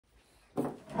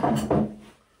Right.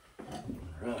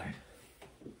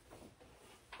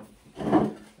 I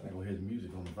go hear the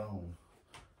music on the phone.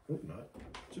 Hope not.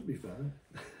 Should be fine.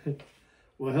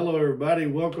 Well, hello everybody.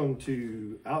 Welcome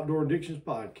to Outdoor Addictions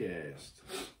Podcast.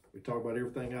 We talk about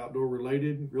everything outdoor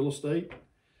related, real estate,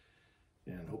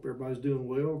 and hope everybody's doing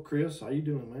well. Kris, how you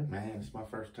doing, man? Man, it's my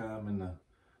first time in the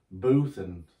booth,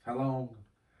 and how long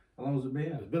has it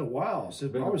been? It's been a while,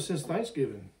 probably since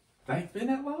Thanksgiving. It's been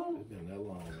that long? It's been that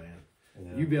long, man.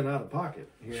 Yeah. You've been out of pocket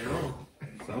here and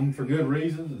there. Some for good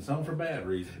reasons and some for bad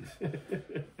reasons.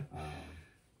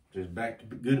 Just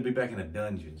good to be back in a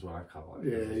dungeon is what I call it.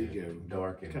 Yeah, there you go.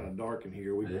 Dark and kind of dark in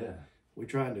here. We're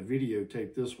trying to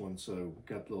videotape this one, so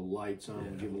got the little lights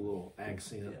on, give a little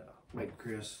accent, make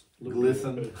Kris look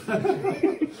glisten. I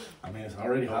mean, it's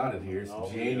already hot in here.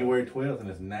 It's January 12th and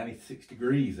it's 96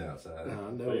 degrees outside. I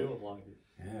know. Feels like it.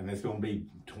 Yeah, and it's going to be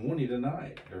 20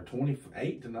 tonight, or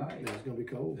 28 tonight. Yeah, it's going to be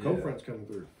cold. Cold front's coming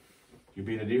through. You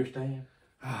been a deer stand?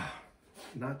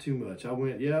 Not too much. I've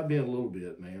been a little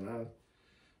bit, man.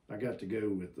 I got to go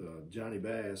with Johnny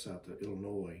Bass out to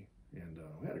Illinois, and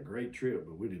we had a great trip,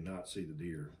 but we did not see the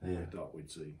deer we thought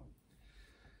we'd see.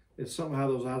 It's somehow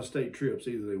those out-of-state trips,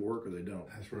 either they work or they don't.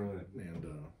 That's right. And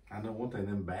I know one thing,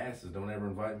 them basses don't ever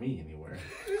invite me anywhere.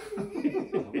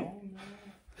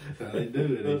 So they do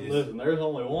it. Listen, there's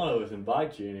only one of us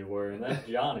invites you anywhere, and that's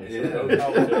Johnny. So go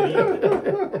talk to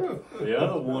him. The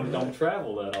other ones don't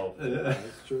travel that often.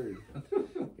 That's true.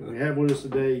 And we have with us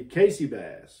today Casey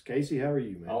Bass. Casey, how are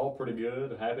you, man? All pretty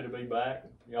good. Happy to be back.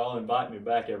 Y'all invite me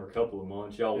back every couple of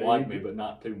months. Y'all like me, but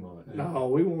not too much. No,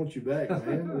 we want you back,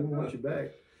 man. We want you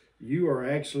back. You are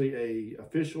actually a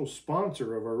official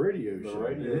sponsor of our radio show. The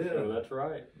radio show, that's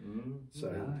right. Mm-hmm.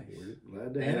 So nice. We're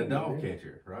glad to and have a dog you,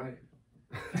 catcher, right?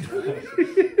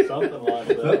 Something like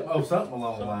that. Something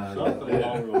along the line. Something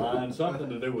along the line. Something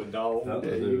to do with dogs.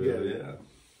 There you go.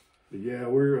 But yeah,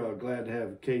 we're glad to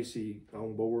have Casey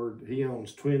on board. He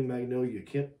owns Twin Magnolia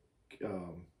Kennels.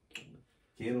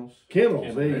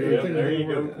 Kennels. There you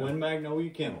go. Twin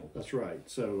Magnolia Kennels. That's right.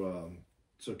 So,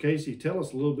 so Casey, tell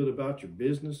us a little bit about your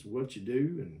business, what you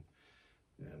do, and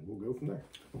we'll go from there.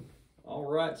 All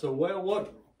right. So,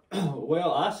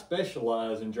 well, I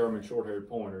specialize in German Shorthaired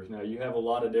Pointers. Now, you have a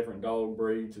lot of different dog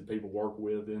breeds that people work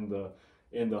with in the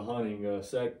hunting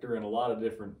sector, and a lot of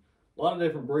different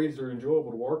breeds are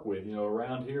enjoyable to work with. You know,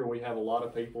 around here we have a lot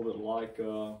of people that like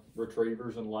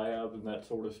retrievers and labs and that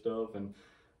sort of stuff.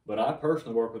 But I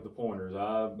personally work with the pointers.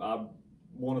 I'm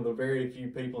one of the very few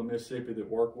people in Mississippi that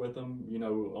work with them. You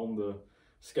know, on the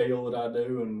scale that I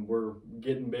do, and we're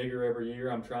getting bigger every year.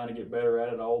 I'm trying to get better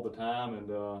at it all the time, and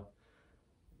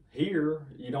here,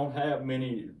 you don't have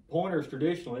many pointers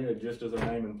traditionally, just as their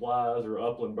name implies, are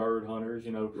upland bird hunters.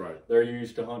 You know, They're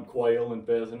used to hunt quail and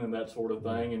pheasant and that sort of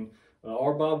thing. And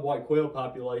our bobwhite quail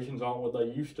populations aren't what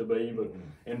they used to be. But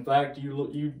in fact,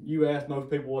 you ask most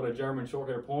people what a German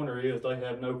Shorthaired Pointer is, they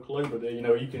have no clue. But you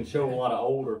know, you can show a lot of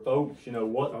older folks, you know,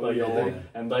 what they are,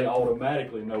 and they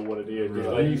automatically know what it is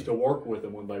because they used to work with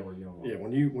them when they were young. Yeah,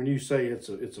 when you say it's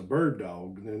a bird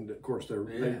dog, then of course they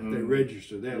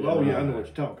register that. I know what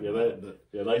you're talking about.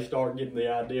 They start getting the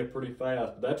idea pretty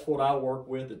fast. But that's what I work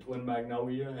with at Twin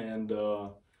Magnolia, and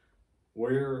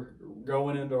we're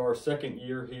going into our second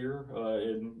year here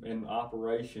in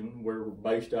operation. We're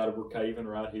based out of Brookhaven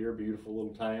right here, beautiful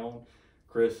little town.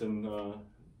 Kris and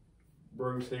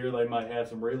Bruce here, they might have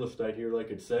some real estate here they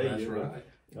could sell you.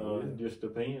 Right. Just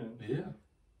depends. Yeah.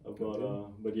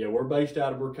 But yeah, we're based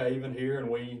out of Brookhaven here, and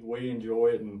we enjoy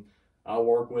it. And I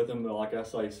work with them, like I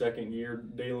say, second year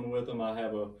dealing with them. I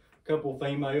have a couple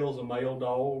females, a male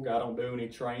dog. I don't do any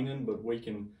training, but we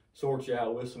can sort you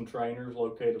out with some trainers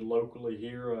located locally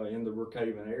here in the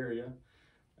Brookhaven area.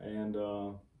 And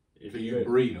if you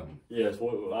breed them? Yes,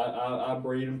 well, I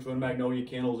breed them. Twin Magnolia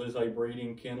Kennels is a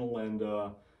breeding kennel, and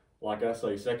like I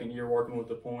say, second year working with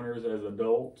the pointers as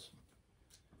adults.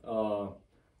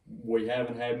 We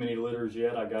haven't had many litters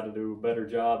yet. I got to do a better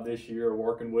job this year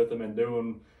working with them and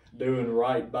doing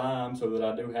right by them so that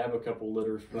I do have a couple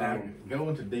litters from them. Go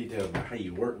into detail about how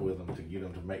you work with them to get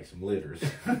them to make some litters.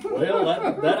 Well,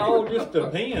 that all just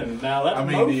depends. Now, that's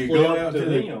do you go out to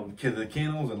them. the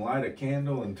kennels and light a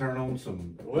candle and turn on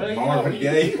some Marvin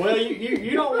Gaye? Well,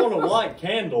 you don't want to light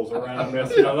candles around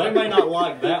this. You know, they may not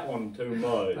like that one too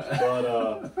much,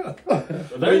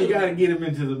 but you got to get them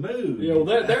into the mood. You know,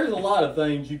 there's a lot of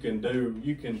things you can do.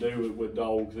 You can do it with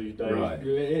dogs these days.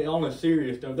 Right. On a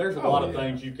serious note, there's a lot of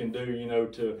things you can can do, you know,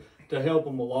 to help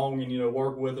them along and, you know,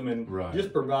 work with them and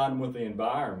just provide them with the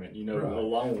environment, you know,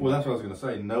 alone. Well, that's what I was going to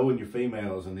say. Knowing your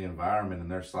females and the environment and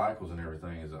their cycles and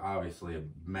everything is obviously a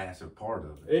massive part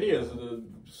of it. It is.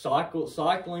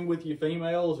 Cycling with your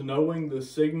females, knowing the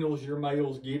signals your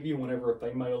males give you whenever a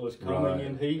female is coming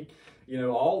in heat, you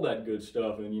know, all that good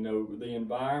stuff. And, you know, the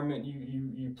environment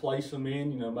you place them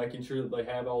in, you know, making sure that they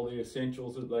have all the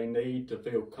essentials that they need to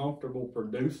feel comfortable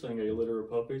producing a litter of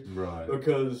puppies. Right.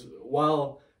 Because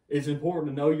while it's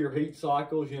important to know your heat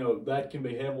cycles, you know, that can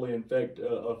be heavily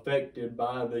affected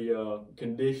by the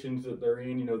conditions that they're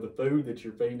in. You know, the food that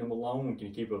you're feeding them alone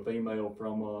can keep a female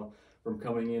from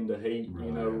coming into heat,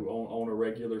 you know, on a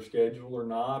regular schedule or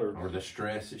not. Or the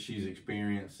stress that she's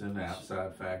experiencing,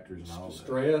 outside factors and all that.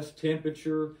 Stress,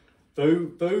 temperature,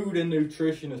 food and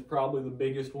nutrition is probably the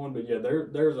biggest one. But yeah,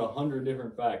 there's 100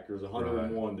 different factors,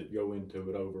 101 that go into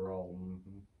it overall.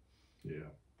 Yeah.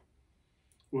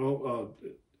 Well,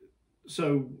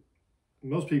 so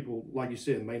most people, like you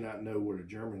said, may not know what a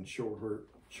German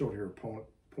Shorthaired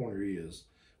Pointer is.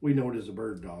 We know it as a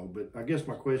bird dog, but I guess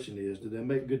my question is, do they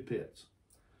make good pets?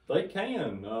 They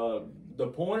can. The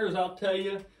pointers, I'll tell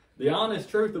you, the honest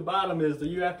truth about them is that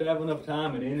you have to have enough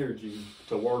time and energy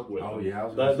to work with them. Yeah, I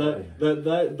was going to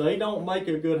say. They don't make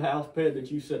a good house pet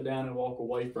that you sit down and walk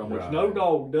away from, which no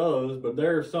dog does, but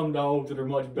there are some dogs that are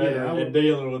much better at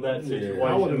dealing with that situation.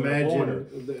 I would imagine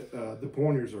the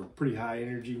pointers are pretty high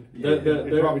energy.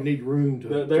 They probably need room to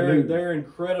move. They're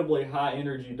incredibly high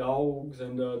energy dogs,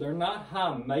 and they're not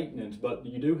high maintenance, but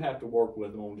you do have to work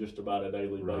with them on just about a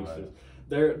daily basis.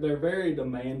 They're very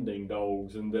demanding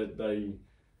dogs, and that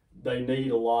they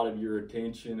need a lot of your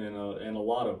attention and a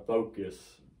lot of focus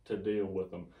to deal with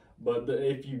them. But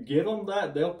if you give them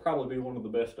that, they'll probably be one of the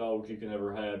best dogs you can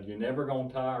ever have. You're never going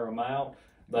to tire them out.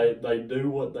 They do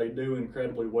what they do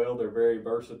incredibly well. They're very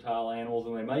versatile animals,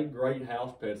 and they make great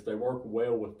house pets. They work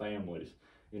well with families.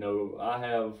 You know, I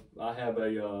have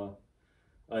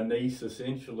a niece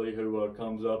essentially who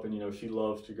comes up, and, you know, she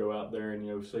loves to go out there and,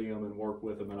 you know, see them and work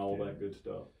with them and all that good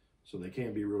stuff. So they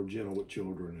can be real gentle with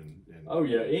children and oh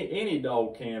yeah, any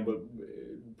dog can, but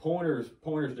pointers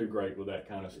do great with that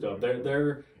kind of stuff.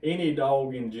 They're any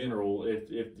dog in general.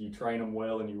 If you train them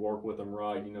well and you work with them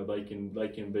right, you know, they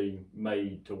can be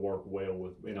made to work well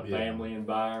with in a family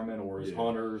environment or as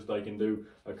hunters. They can do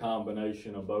a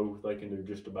combination of both. They can do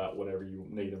just about whatever you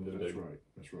need them to do.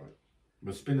 That's right.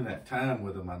 But spending that time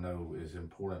with them, I know, is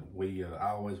important.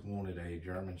 I always wanted a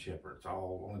German Shepherd. It's the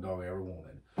only dog I ever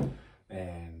wanted.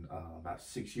 And about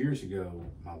 6 years ago,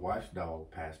 my wife's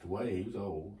dog passed away. He was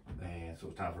old, and so it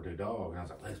was time for a new dog. And I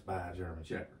was like, let's buy a German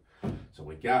Shepherd. So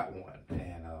we got one,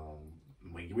 and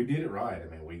we did it right. I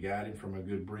mean, we got him from a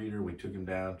good breeder. We took him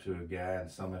down to a guy in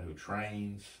Summit who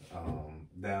trains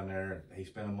down there. He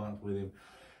spent a month with him,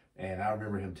 and I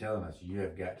remember him telling us, you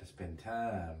have got to spend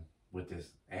time with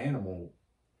this animal.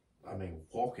 I mean,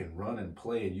 walking, running,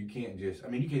 playing. You can't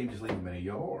even just leave him in a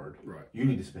yard. Right. You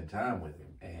need to spend time with him.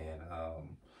 And,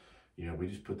 you know, we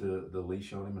just put the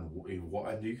leash on him,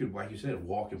 and you could, like you said,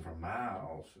 walk him for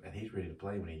miles, and he's ready to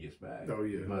play when he gets back. Oh,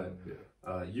 yeah.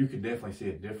 But you could definitely see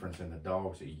a difference in the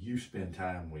dogs that you spend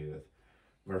time with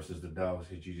versus the dogs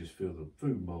that you just fill the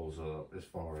food bowls up as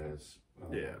far as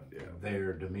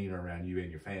their demeanor around you and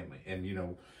your family. And, you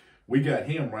know, we got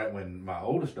him right when my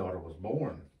oldest daughter was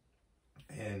born.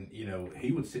 And, you know,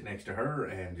 he would sit next to her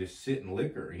and just sit and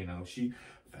lick her. You know, she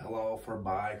fell off her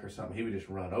bike or something. He would just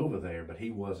run over there, but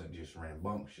he wasn't just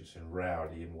rambunctious and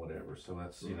rowdy and whatever. So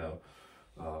that's, you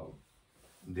know,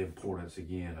 the importance,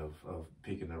 again, of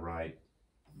picking the right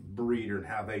breeder and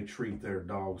how they treat their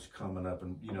dogs coming up.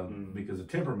 And, you know, because the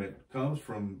temperament comes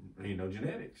from, you know,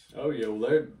 genetics. Oh, yeah.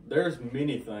 Well, there's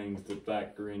many things that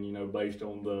factor in, you know, based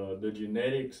on the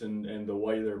genetics and the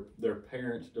way their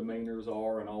parents' demeanors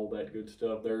are and all that good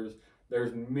stuff. There's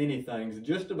many things.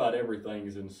 Just about everything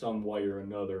is in some way or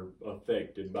another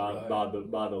affected by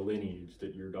the lineage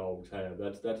that your dogs have.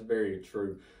 That's very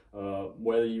true.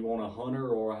 Whether you want a hunter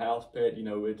or a house pet, you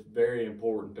know, it's very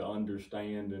important to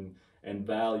understand and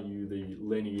value the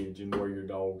lineage and where your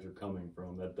dogs are coming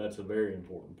from. That's a very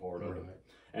important part of it.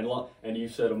 And you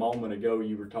said a moment ago,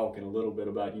 you were talking a little bit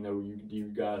about, you know, you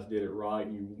guys did it right,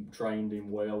 and you trained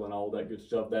him well and all that good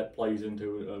stuff. That plays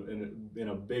into in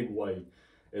a big way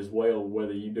as well,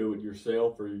 whether you do it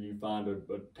yourself or you find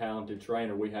a talented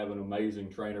trainer. We have an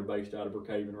amazing trainer based out of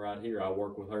Brookhaven right here. I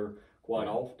work with her quite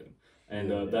often.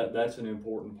 And that's an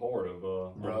important part of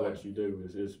what you do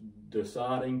is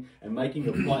deciding and making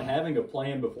a plan, having a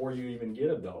plan before you even get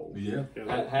a dog. Yeah,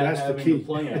 that's the key. Having a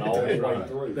plan all the way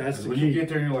through. That's the when key. you get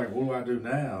there, and you're like, "What do I do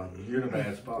now?" You're in a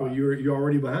bad spot. Well, you're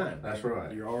already behind. That's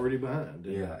right. You're already behind.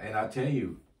 Yeah, and I tell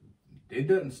you, it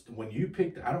doesn't. When you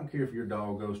pick, I don't care if your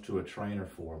dog goes to a trainer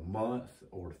for a month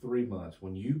or 3 months.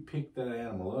 When you pick that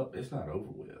animal up, it's not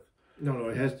over with. No,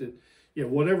 it has to. Yeah,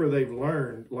 whatever they've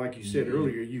learned, like you said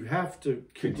earlier, you have to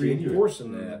keep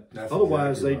reinforcing that. That's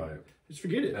Otherwise, exactly right. just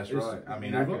forget it. That's right. I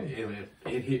mean,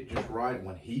 it hit just right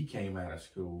when he came out of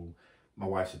school. My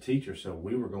wife's a teacher, so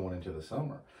we were going into the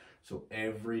summer. So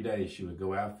every day she would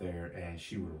go out there and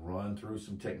she would run through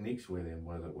some techniques with him,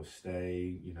 whether it was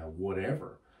stay,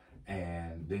 whatever.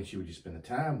 And then she would just spend the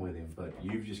time with him. But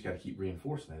you've just got to keep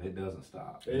reinforcing it. It doesn't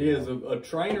stop. It is. A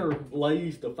trainer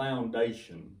lays the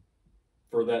foundation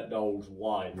for that dog's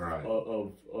life, right.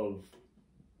 of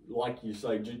like you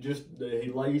say, he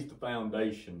lays the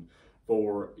foundation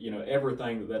for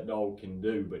everything that dog can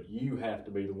do. But you have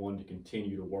to be the one to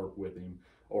continue to work with him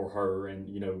or her, and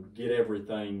get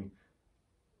everything,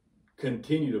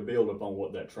 continue to build upon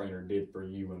what that trainer did for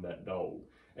you and that dog.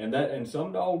 And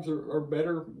some dogs are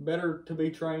better to be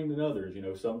trained than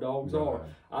others. Some dogs are.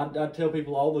 I tell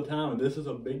people all the time, and this is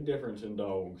a big difference in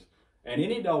dogs. And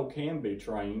any dog can be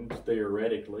trained,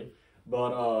 theoretically,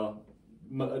 but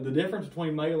the difference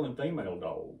between male and female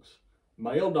dogs.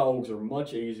 Male dogs are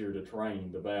much easier to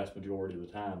train the vast majority of the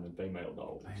time than female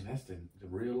dogs. Man, that's the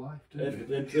real life,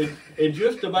 too. It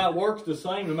just about works the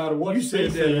same no matter what you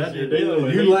said that. you're dealing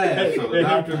with. You laugh, so the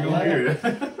doctor's going to hear it.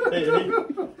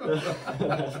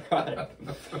 That's right.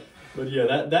 But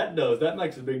yeah, that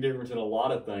makes a big difference in a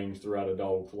lot of things throughout a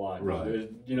dog's life. Right.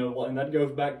 And that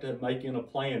goes back to making a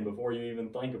plan before you even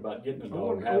think about getting a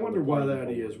dog. I wonder why that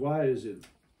is. Why is it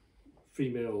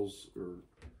females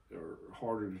are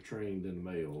harder to train than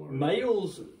male?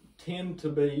 Males tend to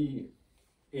be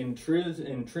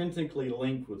intrinsically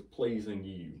linked with pleasing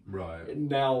you. Right.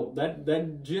 Now,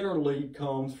 that generally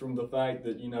comes from the fact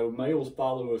that, males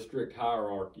follow a strict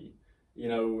hierarchy.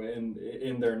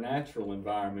 In their natural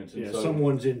environments. And so,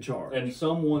 someone's in charge. And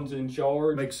someone's in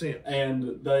charge. Makes sense.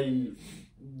 And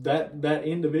that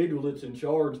individual that's in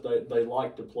charge, they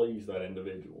like to please that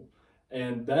individual.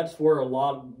 And that's where a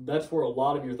lot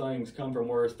of your things come from.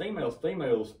 Whereas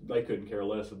females, they couldn't care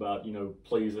less about,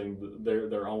 pleasing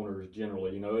their owners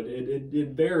generally. It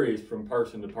varies from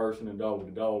person to person and dog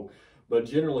to dog. But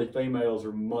generally, females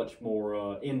are much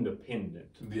more independent.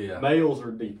 Yeah. Males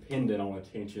are dependent on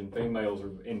attention. Females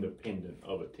are independent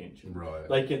of attention. Right.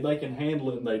 They can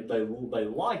handle it. And they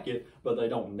like it, but they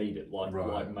don't need it like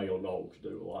male dogs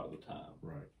do a lot of the time.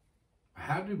 Right.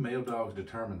 How do male dogs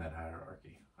determine that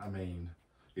hierarchy? I mean,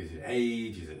 is it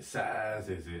age? Is it size?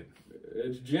 Is it?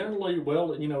 It's generally,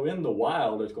 in the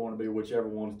wild, it's going to be whichever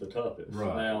one's the toughest.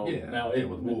 Right. Now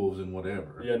with wolves and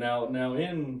whatever. Yeah. Now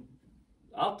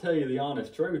I'll tell you the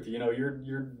honest truth.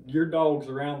 Your dogs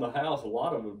around the house, a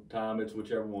lot of the time, it's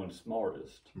whichever one's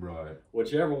smartest. Right.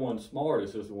 Whichever one's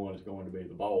smartest is the one that's going to be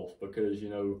the boss, because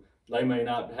they may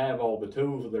not have all the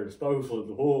tools at their disposal that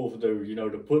the wolves do.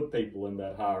 To put people in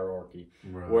that hierarchy.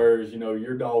 Right. Whereas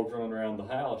your dogs running around the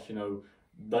house,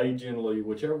 they generally,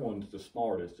 whichever one's the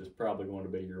smartest is probably going to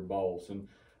be your boss. And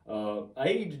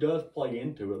age does play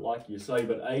into it, like you say,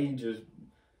 but age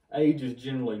is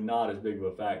generally not as big of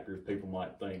a factor as people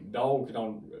might think. Dogs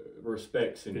don't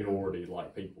respect seniority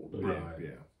like people do. Right. Yeah.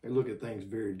 They look at things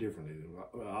very differently.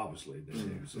 Obviously, they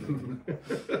do. So.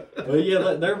 Well,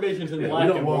 yeah, their vision's in black and white.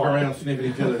 We don't walk around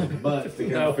sniffing each other's butts to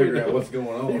kind of figure out what's going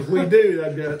on. If we do,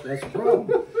 that's a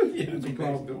problem. That's a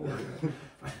problem.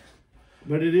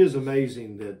 But it is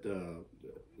amazing that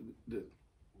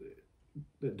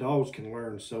that dogs can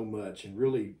learn so much and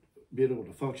really be able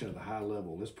to function at a high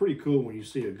level. It's pretty cool when you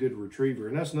see a good retriever.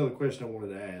 And that's another question I wanted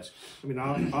to ask. I mean,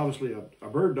 obviously a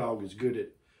bird dog is good at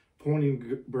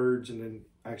pointing birds and then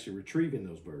actually retrieving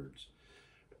those birds.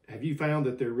 Have you found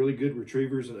that they're really good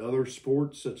retrievers in other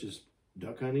sports, such as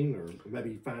duck hunting or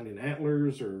maybe finding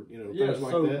antlers or, things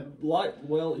like that?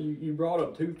 You brought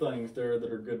up two things there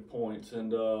that are good points.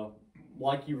 And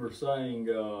like you were saying,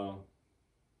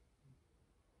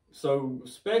 so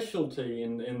specialty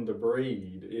in the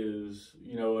breed is,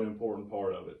 an important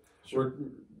part of it. Sure.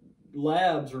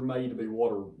 Labs are made to be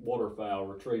waterfowl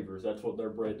retrievers. That's what they're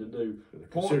bred to do. They're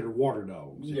considered water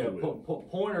dogs. Yeah,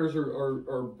 pointers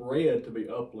are bred to be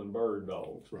upland bird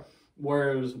dogs. Right.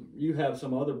 Whereas you have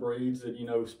some other breeds that,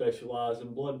 specialize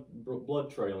in blood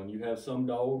trailing. You have some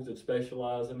dogs that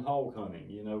specialize in hog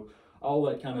hunting, all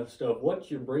that kind of stuff. What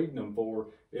you're breeding them for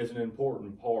is an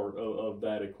important part of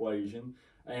that equation.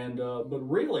 And but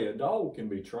really, a dog can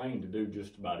be trained to do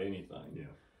just about anything. Yeah.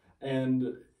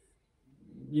 And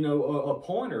you know, a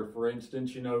pointer, for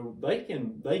instance, you know, they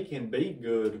can be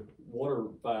good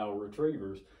waterfowl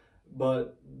retrievers,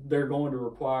 but they're going to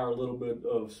require a little bit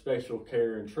of special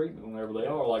care and treatment whenever they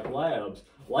are, like labs.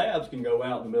 Labs can go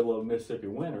out in the middle of Mississippi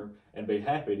winter and be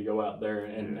happy to go out there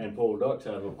and pull ducks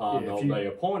out of a pond all day.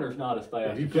 A pointer's not as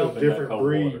fast. You as put a different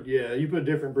breed. Water. Yeah, you put a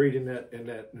different breed in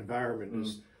that environment.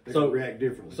 They can react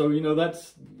differently. So, you know,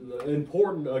 that's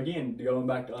important, again, going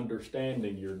back to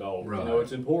understanding your dog. Right. You know,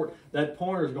 it's important. That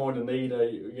pointer is going to need a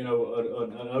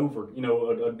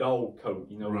dog coat,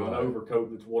 you know, right. an overcoat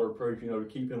that's waterproof, you know, to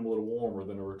keep him a little warmer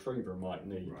than a retriever might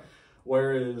need. Right.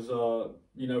 Whereas,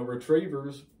 you know,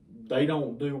 retrievers, they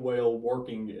don't do well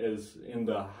working as in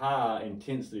the high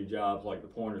intensity jobs like the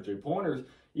pointers do. Pointers,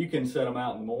 you can set them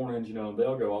out in the mornings, you know,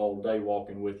 they'll go all day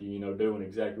walking with you, you know, doing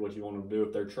exactly what you want them to do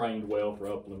if they're trained well for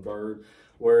upland bird.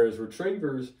 Whereas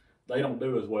retrievers, they don't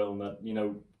do as well in that, you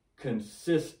know,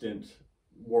 consistent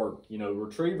work. You know,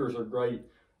 retrievers are great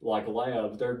like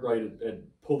labs. They're great at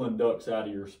pulling ducks out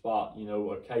of your spot, you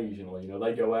know, occasionally. You know,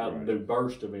 they go out and do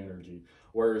bursts of energy.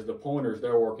 Whereas the pointers,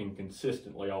 they're working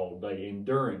consistently all day.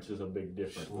 Endurance is a big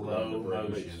difference. Slow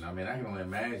motion. I mean, I can only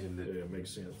imagine that. Yeah, it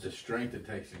makes sense. The strength it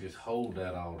takes to just hold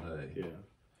that all day. Yeah.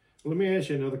 Well, let me ask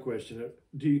you another question.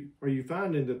 Are you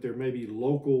finding that there may be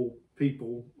local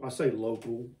people, I say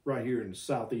local, right here in the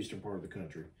southeastern part of the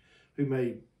country, who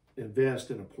may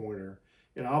invest in a pointer?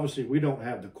 And obviously, we don't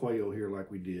have the quail here like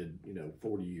we did, you know,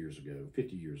 40 years ago,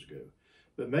 50 years ago.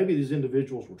 But maybe these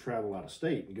individuals will travel out of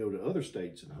state and go to other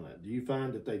states and hunt. Do you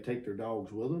find that they take their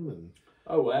dogs with them? And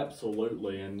oh,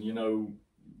 absolutely. And, you know,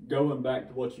 going back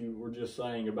to what you were just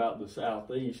saying about the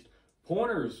Southeast,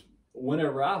 pointers,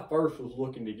 whenever I first was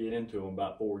looking to get into them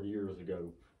about 4 years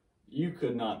ago, you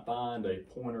could not find a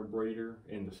pointer breeder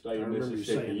in the state of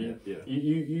Mississippi.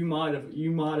 You might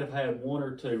have had one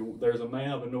or two. There's a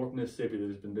man up in North Mississippi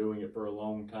that's been doing it for a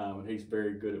long time, and he's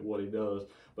very good at what he does.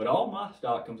 But all my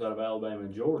stock comes out of Alabama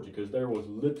and Georgia because there was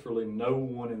literally no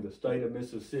one in the state of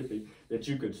Mississippi that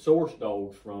you could source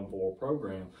dogs from for a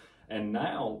program. And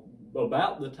now,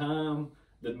 about the time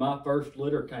that my first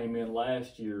litter came in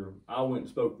last year, I went and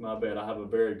spoke to my vet. I have a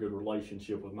very good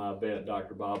relationship with my vet,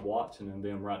 Dr. Bob Watson, and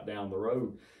them right down the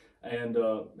road. And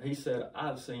he said,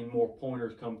 I've seen more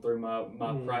pointers come through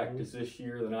my practice this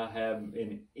year than I have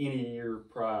in any year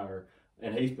prior.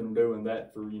 And he's been doing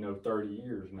that for, 30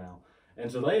 years now. And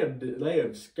so they have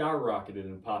skyrocketed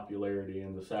in popularity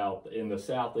in the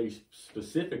Southeast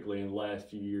specifically in the last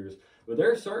few years. But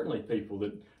there are certainly people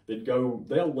that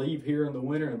they'll leave here in the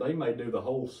winter and they may do the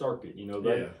whole circuit.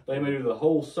 They may do the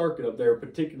whole circuit up there,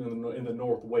 particularly in the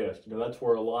Northwest. That's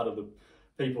where a lot of the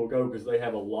people go because they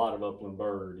have a lot of upland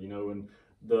bird, and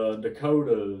the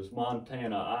Dakotas,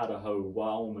 Montana, Idaho,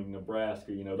 Wyoming,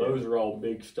 Nebraska, those are all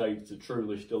big states that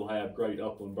truly still have great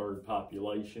upland bird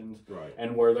populations. Right.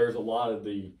 And where there's a lot of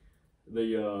the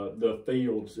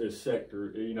fields is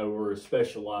sector, or is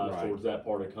specialized towards that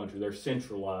part of the country. They're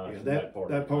centralized in that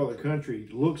part of the country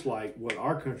looks like what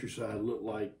our countryside looked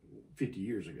like 50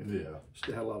 years ago. Yeah.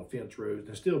 Still had a lot of fence roads, and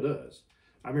it still does.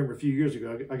 I remember a few years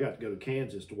ago, I got to go to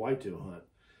Kansas to whitetail hunt,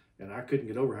 and I couldn't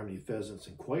get over how many pheasants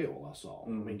and quail I saw.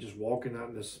 Mm-hmm. I mean, just walking out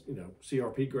in this,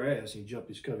 CRP grass, and you jump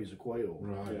these coveys of quail.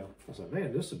 Right. Yeah. I was like,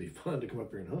 man, this would be fun to come up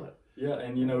here and hunt. Yeah,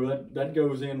 and that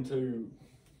goes into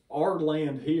our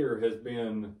land here has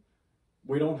been,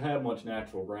 we don't have much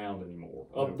natural ground anymore.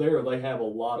 Up there, they have a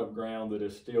lot of ground that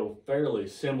is still fairly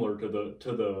similar to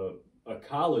the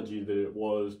ecology that it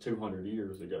was 200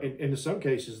 years ago. And in some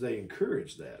cases, they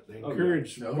encourage that. They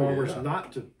encourage farmers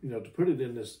not to, to put it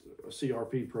in this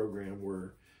CRP program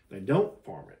where they don't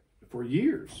farm it for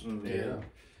years. Mm-hmm. Yeah.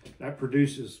 That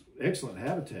produces excellent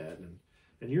habitat.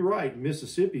 And you're right,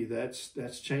 Mississippi,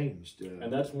 that's changed.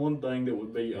 And that's one thing that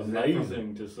would be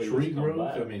amazing to see. Tree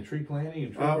growth? I mean, tree planting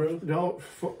and tree growth? No,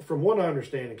 from what I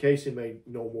understand, and Casey may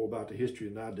know more about the history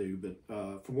than I do,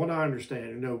 but from what I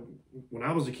understand, when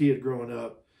I was a kid growing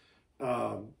up,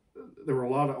 there were a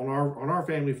lot of, on our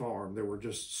family farm, there were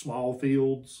just small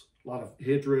fields, a lot of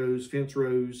hedgerows, fence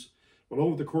rows. Well,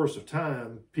 over the course of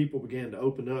time, people began to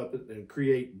open up and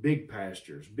create big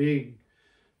pastures, big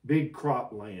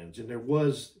crop lands, and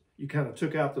you kind of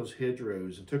took out those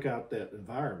hedgerows and took out that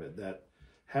environment, that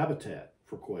habitat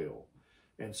for quail.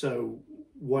 And so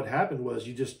what happened was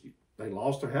they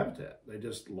lost their habitat. They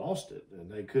just lost it, and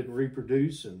they couldn't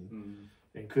reproduce and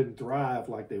couldn't thrive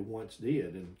like they once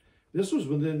did. And this was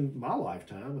within my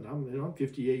lifetime, and I'm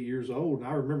 58 years old, and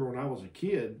I remember when I was a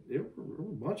kid, there were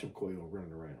a bunch of quail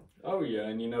running around. Oh yeah,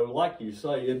 and like you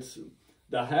say,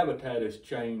 the habitat has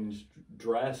changed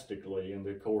drastically in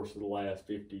the course of the last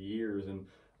 50 years. And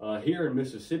here in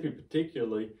Mississippi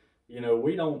particularly,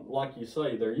 we don't, like you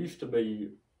say, there used to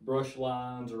be brush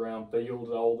lines around fields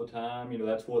all the time.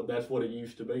 That's what it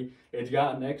used to be. It's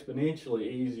gotten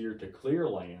exponentially easier to clear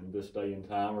land this day and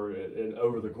time, or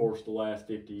over the course of the last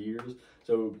 50 years.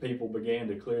 So people began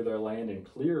to clear their land and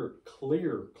clear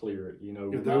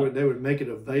it. They would make it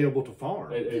available to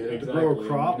farm, exactly. To grow a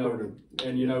crop.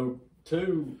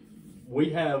 Too, we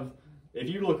have. If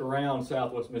you look around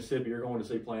Southwest Mississippi, you're going to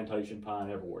see plantation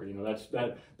pine everywhere.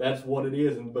 That's what it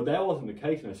is. But that wasn't the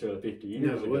case necessarily 50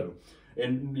 years ago.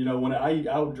 And when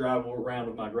I would drive around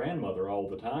with my grandmother all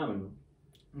the time,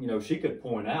 and she could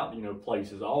point out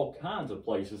places, all kinds of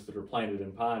places that are planted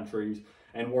in pine trees,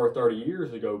 and where 30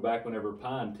 years ago, back whenever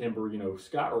pine timber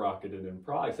skyrocketed in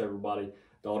price, everybody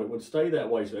thought it would stay that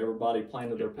way, so everybody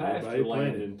planted their pasture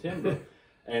land in timber.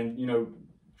 And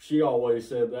she always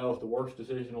said that was the worst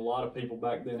decision a lot of people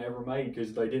back then ever made,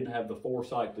 because they didn't have the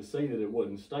foresight to see that it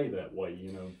wouldn't stay that way.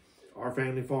 Our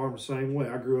family farm the same way.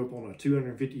 I grew up on a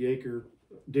 250-acre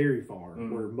dairy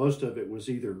farm where most of it was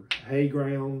either hay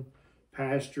ground,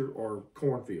 pasture, or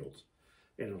cornfields.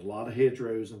 And there was a lot of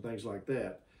hedgerows and things like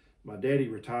that. My daddy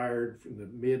retired in the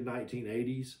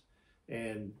mid-1980s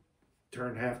and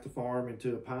turned half the farm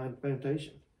into a pine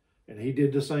plantation. And he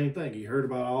did the same thing. He heard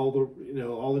about all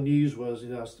the news was,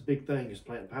 that's the big thing is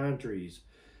planting pine trees.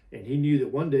 And he knew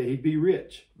that one day he'd be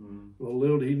rich. Well,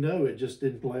 little did he know, it just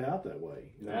didn't play out that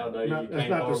way. Nowadays, that's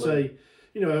not to say,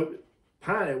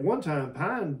 pine, at one time,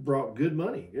 pine brought good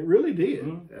money. It really did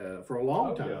for a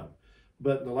long time. Yeah.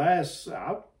 But in the last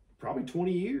probably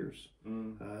 20 years,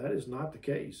 that is not the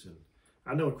case. And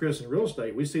I know, Kris, in real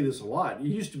estate, we see this a lot. It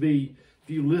used to be, if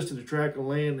you listed a tract of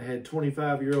land that had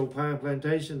 25-year-old pine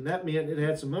plantation, that meant it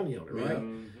had some money on it, right?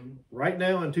 Right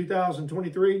now in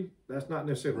 2023, that's not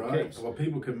necessarily the case. Well,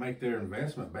 people could make their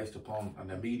investment based upon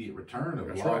an immediate return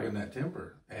of logging that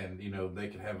timber, and they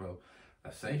could have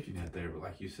a safety net there. But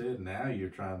like you said, now you're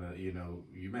trying to,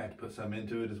 you may have to put some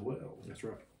into it as well.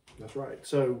 That's right.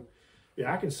 So,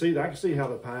 yeah, I can see how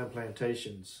the pine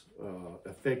plantations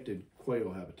affected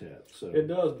quail habitat. So it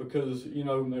does, because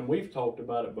and we've talked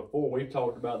about it before. We've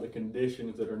talked about the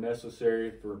conditions that are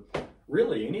necessary for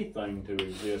really anything to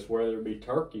exist, whether it be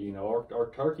turkey.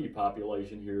 Our turkey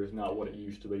population here is not what it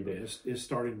used to be. But it's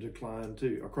starting to decline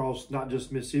too, across not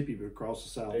just Mississippi, but across the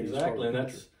southeast. Exactly,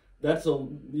 and that's a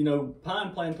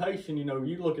pine plantation.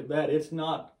 You look at that; it's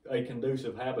not a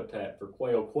conducive habitat for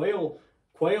quail.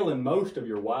 Quail and most of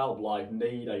your wildlife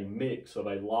need a mix of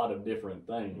a lot of different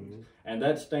things. And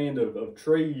that stand of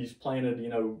trees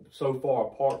planted, so far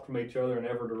apart from each other in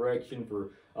every direction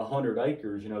for 100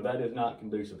 acres, that is not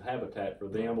conducive habitat for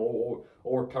them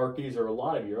or turkeys or a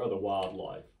lot of your other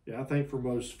wildlife. Yeah, I think for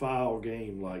most fowl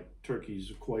game like turkeys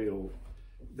or quail,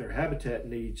 their habitat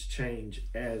needs change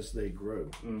as they grow.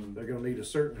 They're going to need a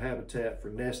certain habitat for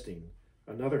nesting,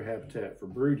 another habitat for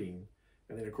brooding,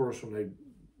 and then of course when they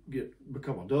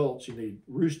become adults, you need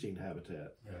roosting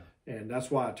habitat. And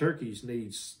that's why turkeys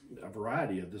needs a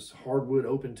variety of this hardwood,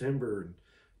 open timber, and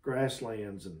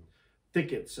grasslands and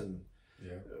thickets. And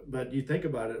but you think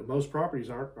about it, most properties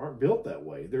aren't built that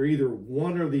way. They're either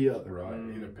one or the other.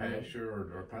 Right, either pasture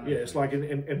or pine. Yeah, it's like,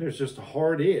 and there's just a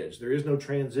hard edge. There is no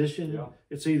transition.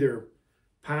 It's either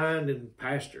pine and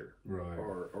pasture, right,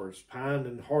 or it's pine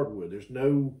and hardwood. There's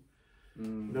no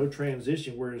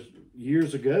transition. Whereas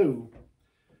years ago,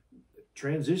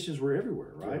 transitions were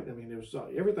everywhere, right? I mean, it was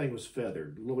everything was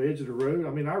feathered. The little edge of the road. I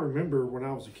mean, I remember when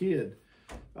I was a kid,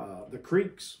 the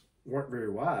creeks weren't very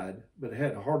wide, but it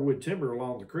had hardwood timber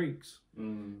along the creeks.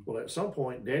 Well, at some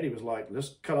point, Daddy was like,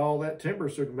 let's cut all that timber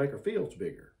so we can make our fields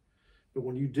bigger. But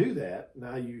when you do that,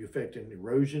 now you're affecting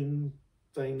erosion,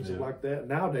 things like that.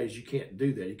 Nowadays, you can't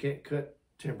do that. You can't cut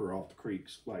timber off the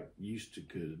creeks like you used to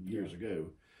could years ago.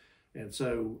 And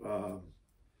so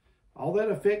all that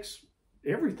affects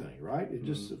everything, right? It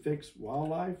just affects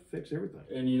wildlife, affects everything.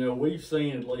 And we've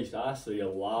seen, at least I see, a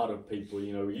lot of people,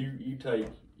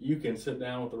 you can sit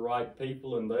down with the right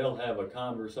people and they'll have a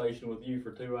conversation with you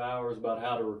for 2 hours about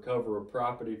how to recover a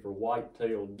property for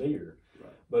white-tailed deer.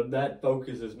 Right. But that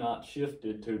focus is not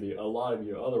shifted to a lot of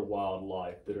your other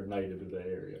wildlife that are native to the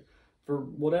area. For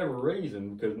whatever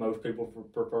reason, because most people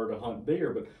prefer to hunt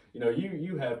deer, but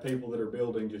you have people that are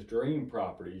building just dream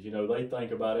properties. They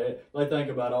think about it. They think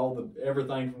about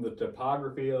everything from the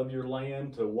topography of your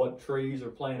land to what trees are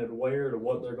planted where to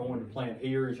what they're going to plant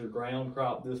here as your ground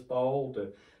crop this fall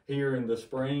to here in the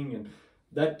spring, and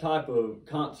that type of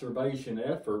conservation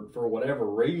effort, for whatever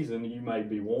reason you may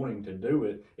be wanting to do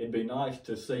it, it'd be nice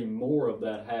to see more of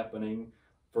that happening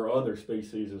for other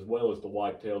species as well as the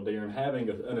white-tailed deer, and having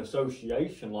an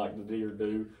association like the deer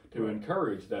do to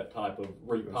encourage that type of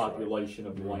repopulation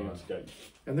of the landscape.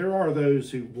 And there are those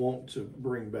who want to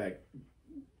bring back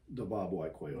the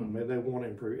bobwhite quail. I mean, they want to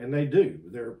improve, and they do.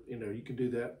 They're, you can do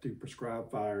that through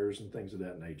prescribed fires and things of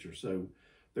that nature. So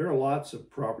there are lots of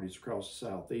properties across the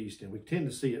Southeast, and we tend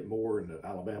to see it more in the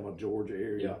Alabama, Georgia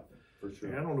area. Yeah. For sure.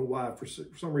 And I don't know why, for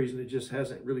some reason, it just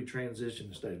hasn't really transitioned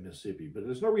the state of Mississippi. But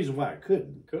there's no reason why it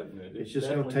couldn't. It's just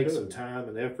going to take some time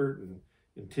and effort and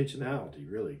intentionality,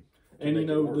 really. And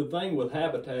the thing with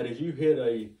habitat is you hit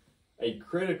a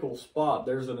critical spot.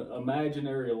 There's an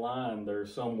imaginary line there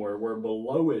somewhere where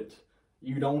below it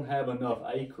you don't have enough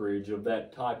acreage of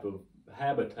that type of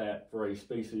habitat for a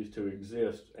species to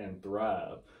exist and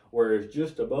thrive. Whereas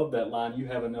just above that line you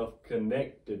have enough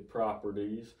connected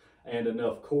properties and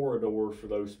enough corridors for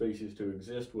those species to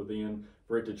exist within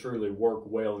for it to truly work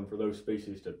well and for those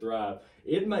species to thrive.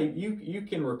 You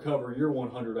can recover your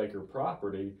 100-acre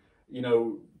property,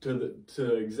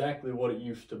 to exactly what it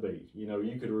used to be.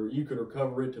 You could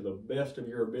recover it to the best of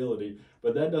your ability,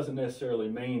 but that doesn't necessarily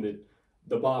mean that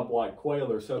the bobwhite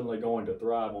quail are suddenly going to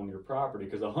thrive on your property,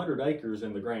 because 100 acres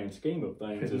in the grand scheme of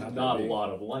things is not a lot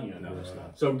of land. No, it's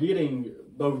not. So getting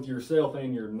both yourself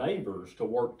and your neighbors to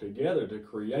work together to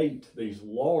create these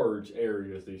large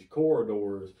areas, these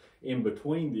corridors in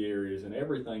between the areas and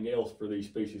everything else for these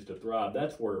species to thrive,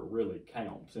 that's where it really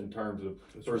counts in terms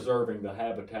of preserving the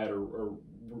habitat or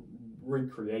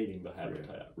recreating the habitat.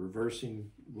 Yeah.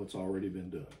 Reversing what's already been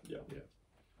done. Yeah.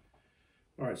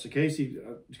 All right, so Casey,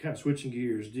 kind of switching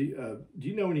gears, do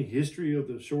you know any history of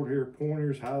the short-haired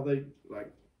pointers, how they,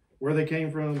 where they came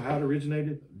from, how it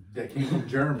originated? They came from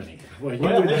Germany. Well,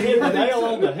 he hit the nail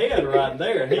on the head right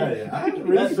there. I had to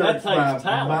research my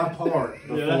talent. part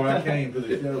before I came to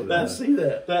the show. That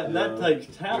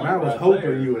takes talent. And I was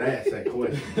hoping you would ask that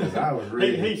question, because I was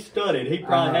really. He studied. He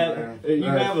probably had.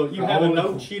 You have a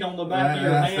note sheet on the back of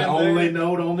your hand. That's the only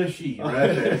note on the sheet,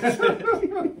 right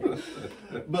there.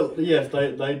 But yes,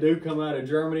 they do come out of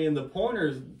Germany, and the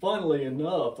pointers, funnily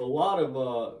enough, a lot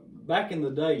of back in the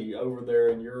day over there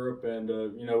in Europe, and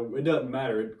it doesn't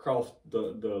matter. It crossed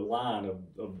the line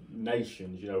of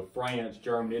nations. France,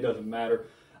 Germany. It doesn't matter.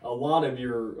 A lot of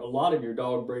your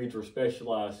dog breeds were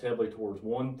specialized heavily towards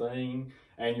one thing,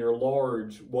 and your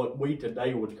large, what we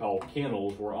today would call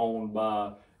kennels, were owned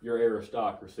by your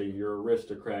aristocracy, your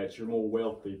aristocrats, your more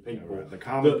wealthy people. Right. The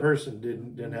common person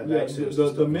didn't have access.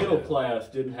 The middle class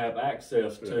didn't have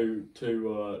access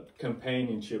to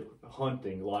companionship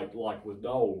hunting like with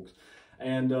dogs,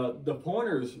 and the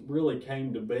pointers really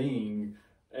came to being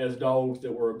as dogs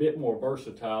that were a bit more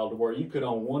versatile, to where you could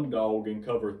own one dog and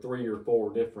cover 3 or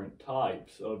 4 different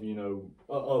types of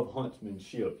of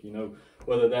huntsmanship.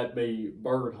 Whether that be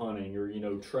bird hunting or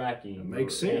tracking or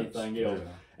anything else. Yeah.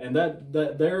 And that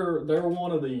they're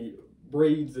one of the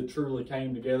breeds that truly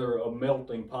came together, a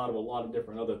melting pot of a lot of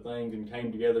different other things, and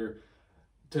came together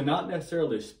to not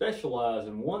necessarily specialize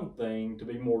in one thing, to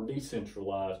be more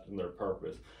decentralized in their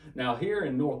purpose. Now here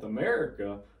in North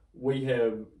America, we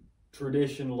have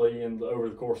traditionally, over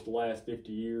the course of the last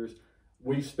 50 years,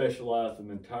 we've specialized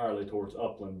them entirely towards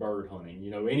upland bird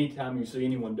hunting. Anytime you see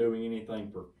anyone doing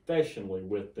anything professionally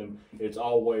with them, it's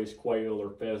always quail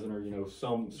or pheasant or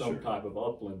some type of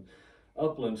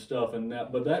upland stuff.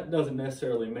 But that doesn't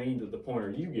necessarily mean that the pointer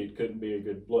you get couldn't be a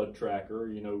good blood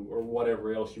tracker, or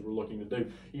whatever else you were looking to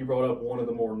do. You brought up one of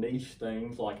the more niche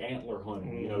things like antler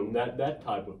hunting, that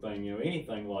type of thing,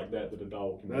 anything like that a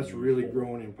dog can. That's really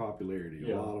growing in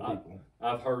popularity. A lot of people.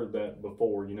 I've heard that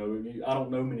before. I don't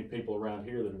know many people around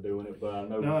here that are doing it, but I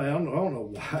know. No, I don't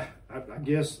know why. I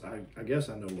guess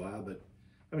I know why, but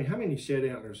I mean, how many shed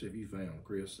antlers have you found,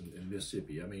 Kris, in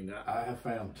Mississippi? I mean, I have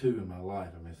found 2 in my life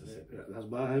in Mississippi. That's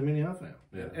about how many I found.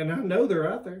 Yeah. And I know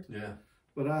they're out there. Yeah.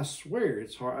 But I swear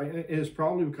it's hard. It's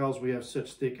probably because we have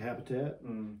such thick habitat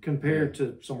compared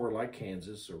to somewhere like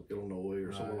Kansas or Illinois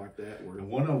or somewhere like that. And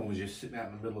one of them was just sitting out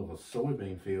in the middle of a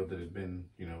soybean field that had been,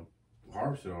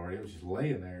 harvested already. It was just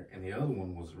laying there. And the other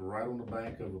one was right on the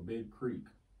bank of a big creek.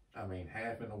 I mean,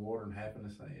 half in the water and half in the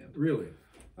sand. Really?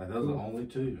 Like, those are the only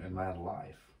 2 in my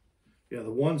life. Yeah,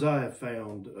 the ones I have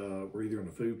found were either in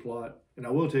a food plot. And I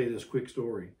will tell you this quick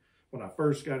story. When I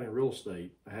first got in real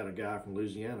estate, I had a guy from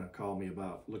Louisiana call me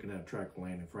about looking at a tract of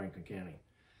land in Franklin County.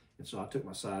 And so I took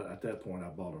my side. At that point,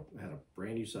 I had a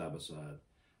brand new side-by-side.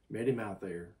 Met him out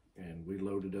there, and we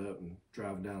loaded up and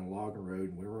driving down a logging road.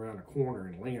 And we were around a corner,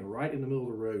 and laying right in the middle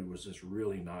of the road was this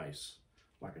really nice,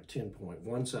 like a 10-point,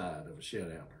 one side of a shed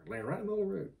antler, laying right in the middle of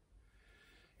the road.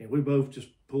 And we both just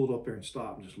pulled up there and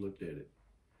stopped and just looked at it.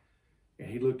 And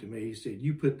he looked at me, he said,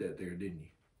 "You put that there, didn't you?"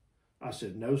 I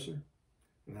said, no, sir.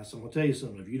 And I said, I'm going to tell you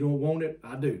something. If you don't want it,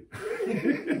 I do.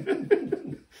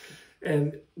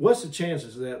 And what's the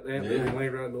chances of that laying right in the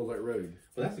middle of that road?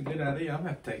 Well, that's a good idea. I'm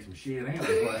going to have to take some shit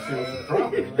antlers when I show some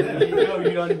property.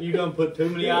 You done put too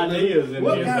many ideas in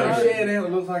what here. What kind of shed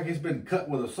antler looks like it's been cut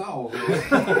with a saw?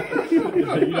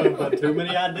 You done put too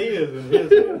many ideas in his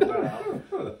head.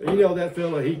 You know that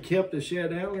fella, he kept the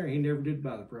shed antler, he never did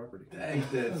buy the property. Dang,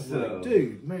 that's like,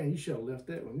 dude, man, you should have left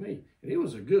that with me. And it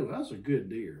was a good one. That was a good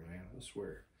deer, man, I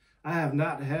swear. I have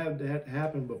not had that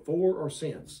happen before or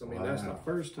since. I mean, that's the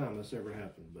first time that's ever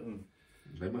happened.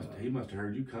 But he must have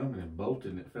heard you coming and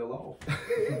bolted and it fell off.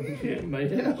 Yeah, may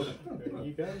have. There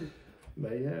you go.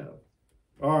 May have.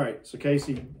 All right, so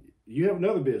Casey, you have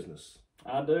another business.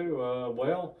 I do.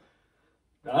 Well,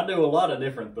 I do a lot of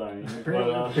different things. But, I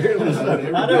do a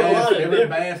lot of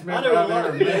different. I do a lot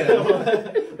of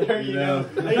There you go.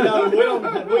 We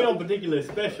don't particularly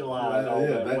specialize on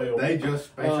that. Well, they just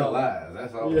specialize.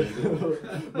 That's all they do.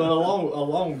 But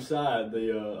alongside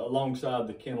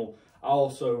the kennel, I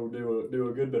also do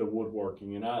a good bit of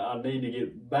woodworking, and I need to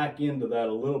get back into that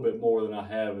a little bit more than I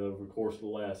have over the course of the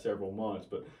last several months.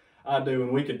 But I do,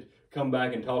 and we could come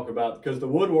back and talk about, because the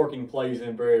woodworking plays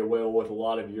in very well with a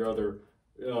lot of your other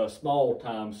small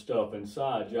time stuff and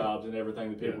side jobs and everything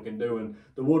that people can do, and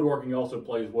the woodworking also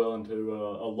plays well into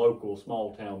a local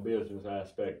small town business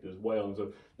aspect as well, and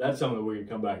so that's something that we can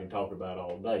come back and talk about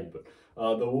all day. But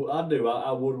I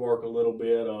woodwork a little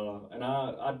bit, and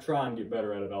I try and get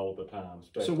better at it all the time.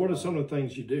 So what are some of the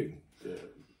things you do?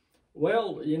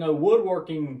 Well,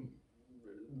 woodworking,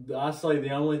 I say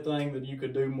the only thing that you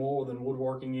could do more than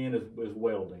woodworking in is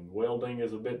welding. Welding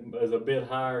is a bit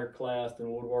higher class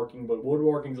than woodworking, but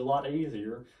woodworking's a lot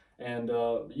easier, and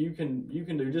you can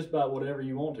do just about whatever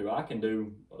you want to. I can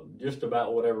do just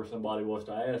about whatever somebody was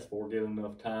to ask for, given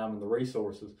enough time and the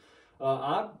resources.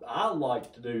 I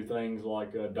like to do things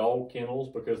like dog kennels,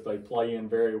 because they play in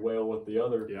very well with the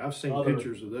other. Yeah, I've seen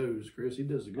pictures of those. Chris, he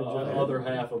does a good job. Other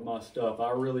half of my stuff.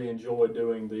 I really enjoy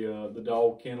doing the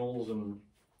dog kennels, and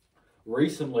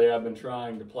recently I've been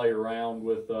trying to play around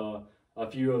with a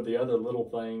few of the other little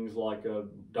things like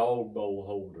dog bowl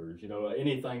holders,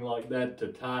 anything like that to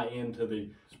tie into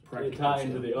the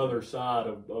other side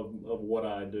of what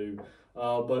I do.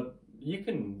 But you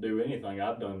can do anything.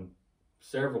 I've done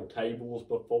several tables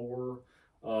before,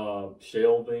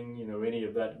 shelving, any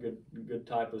of that good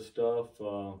type of stuff.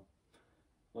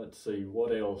 Let's see,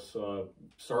 what else?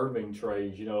 Serving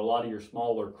trays, a lot of your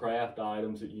smaller craft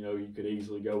items that, you could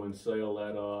easily go and sell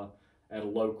at a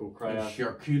local craft.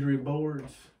 Charcuterie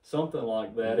boards. Something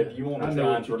like that. Yeah. If you want to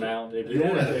try and pronounce,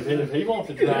 if he wants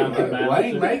to try and pronounce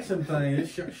Wayne makes some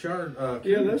things.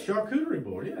 That's charcuterie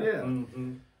board. Yeah. Yeah.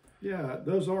 Mm-hmm. Yeah,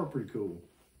 those are pretty cool.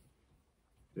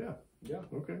 Yeah. Yeah.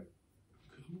 Okay.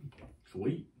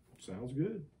 Sweet. Sounds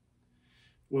good.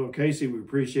 Well, Casey, we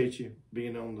appreciate you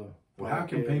being on the. Well, how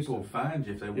can people find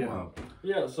you if they want to?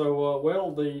 Yeah, so,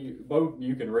 both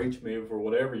you can reach me for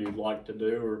whatever you'd like to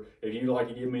do, or if you'd like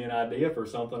to give me an idea for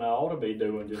something I ought to be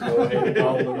doing, just go ahead and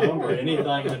call the number, anything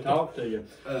to talk to you.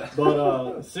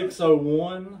 But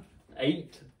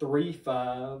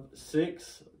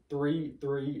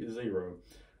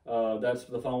 601-835-6330. That's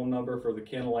the phone number for the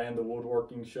kennel and the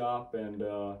woodworking shop, and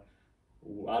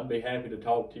I'd be happy to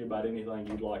talk to you about anything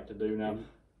you'd like to do.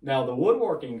 Now, the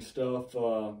woodworking stuff,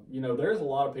 there's a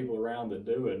lot of people around that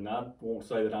do it, and I won't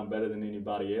say that I'm better than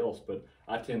anybody else, but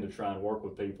I tend to try and work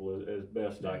with people as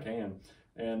best I can.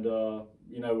 And,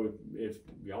 if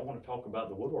y'all want to talk about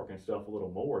the woodworking stuff a little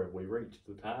more, have we reached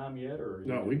the time yet? Or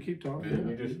no, we keep talking.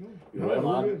 You just,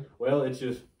 it's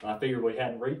just, I figured we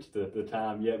hadn't reached the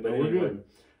time yet, but anyway.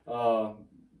 But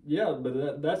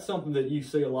that's something that you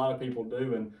see a lot of people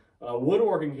do, and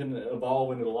woodworking can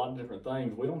evolve into a lot of different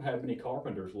things. We don't have any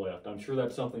carpenters left. I'm sure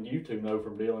that's something you two know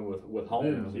from dealing with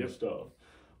homes and stuff.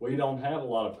 We don't have a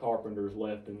lot of carpenters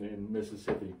left in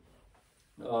Mississippi.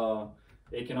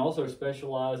 It can also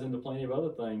specialize into plenty of other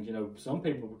things. Some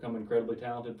people become incredibly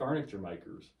talented furniture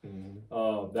makers.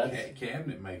 Mm-hmm. That's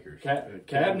cabinet makers.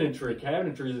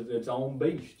 Cabinetry is its own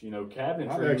beast. Cabinetry.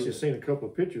 I've actually seen a couple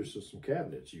of pictures of some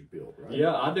cabinets you built, right?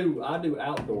 Yeah, I do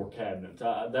outdoor cabinets.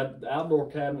 Outdoor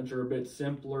cabinets are a bit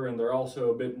simpler, and they're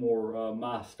also a bit more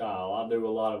my style. I do a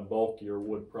lot of bulkier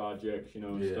wood projects,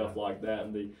 and stuff like that.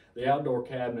 And the outdoor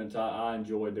cabinets, I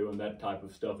enjoy doing that type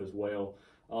of stuff as well.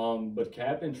 But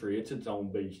cabinetry, it's its own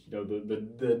beast.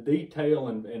 The detail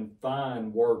and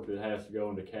fine work that has to go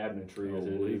into cabinetry is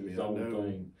its own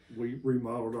thing. We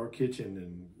remodeled our kitchen,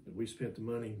 and we spent the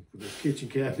money for the kitchen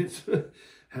cabinets.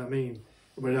 I mean,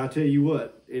 But I tell you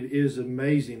what, it is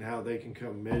amazing how they can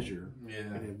come measure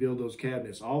and then build those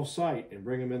cabinets off site and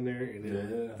bring them in there, and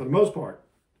it, for the most part,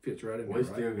 fits right in there. We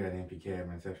still got empty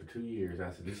cabinets after 2 years.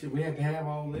 I said, we have to have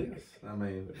all this. I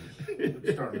mean,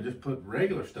 we're starting to just put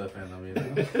regular stuff in them, you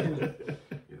know.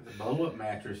 Blow up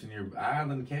mattress in your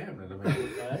island cabinet. I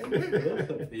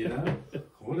mean, you know,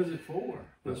 what is it for?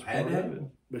 That's part of it.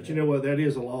 But you know what? That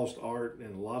is a lost art,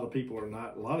 and a lot of people are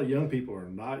not. A lot of young people are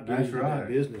not getting into that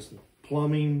business.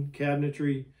 Plumbing,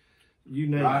 cabinetry, you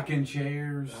name rocking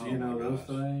chairs, you know, those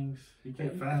things. You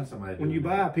can't find somebody. When you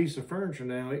buy a piece of furniture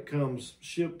now, it comes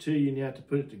shipped to you, and you have to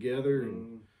put it together,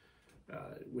 and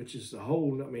which is the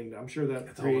whole. I mean, I'm sure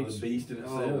that creates a beast in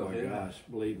itself. Oh my gosh,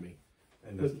 believe me.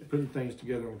 And putting things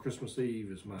together on Christmas Eve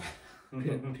is my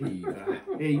pet peeve. I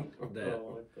hate that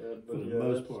for the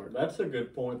most part. That's a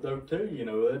good point, though, too. You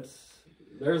know,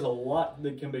 there's a lot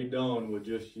that can be done with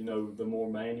just, you know, the more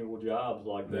manual jobs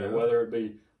like that, whether it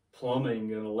be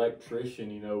plumbing, an electrician,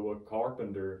 you know, a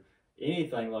carpenter,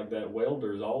 anything like that,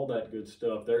 welders, all that good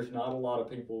stuff. There's not a lot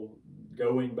of people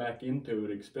going back into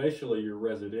it, especially your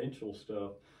residential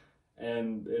stuff.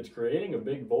 And it's creating a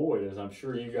big void, as I'm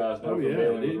sure you guys know from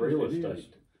dealing with real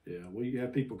estate. Yeah, we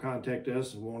have people contact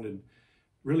us and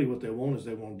really what they want is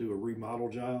they want to do a remodel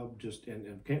job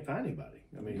and can't find anybody.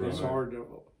 I mean, it's hard. A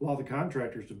lot of the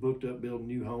contractors have booked up building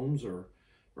new homes or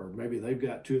maybe they've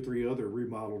got 2 or 3 other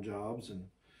remodel jobs. And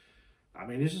I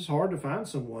mean, it's just hard to find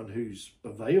someone who's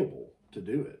available to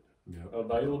do it. Yep.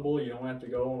 Available, you don't have to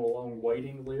go on a long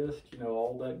waiting list, you know,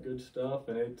 all that good stuff.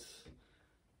 And it's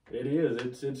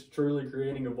truly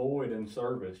creating a void in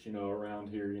service, you know, around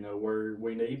here, you know, where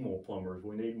we need more plumbers,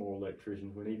 we need more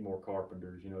electricians, we need more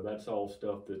carpenters. You know, that's all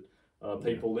stuff that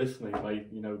people listening may,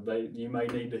 you know, you may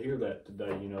need to hear that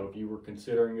today. You know, if you were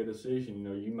considering a decision, you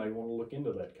know, you may want to look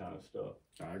into that kind of stuff.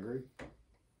 I agree.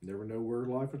 Never know where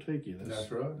life will take you.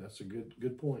 That's right. That's a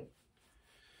good point.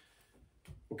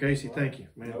 Well, Casey, thank you,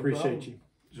 man. Appreciate you.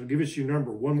 So give us your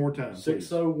number one more time,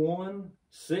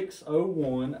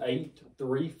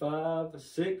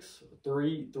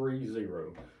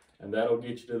 601-635-6330. And that'll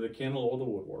get you to the kennel or the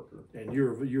woodworker. And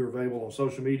you're available on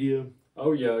social media?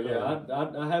 Oh, yeah.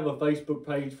 I have a Facebook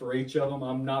page for each of them.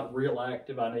 I'm not real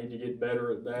active. I need to get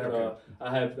better at that. Okay.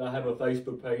 I have a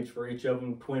Facebook page for each of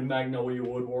them, Twin Magnolia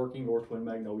Woodworking or Twin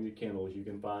Magnolia Kennels. You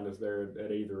can find us there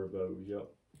at either of those. Yep.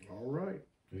 All right.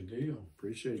 Good deal.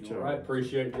 Appreciate you. All right.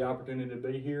 Appreciate the opportunity to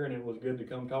be here, and it was good to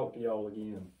come talk to y'all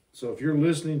again. So if you're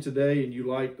listening today and you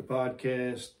like the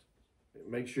podcast,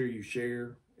 make sure you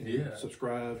share and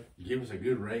subscribe. Give us a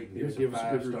good rating. Give us a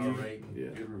 5-star rating.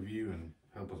 Good review and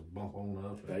help us bump on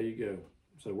up. There you go.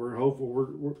 So we're hopeful.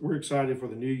 We're excited for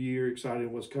the new year, excited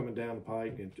what's coming down the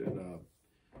pike. And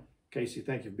Casey,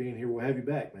 thank you for being here. We'll have you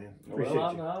back, man.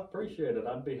 I appreciate it.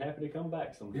 I'd be happy to come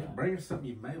back sometime. Yeah, bring us something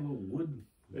you made a little wooden.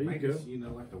 There you go. You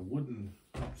know, like a wooden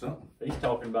something. He's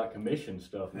talking about commission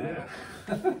stuff now.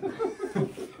 Yeah.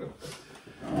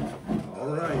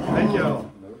 All right. Thank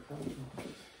y'all. No problem.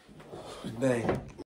 Dang.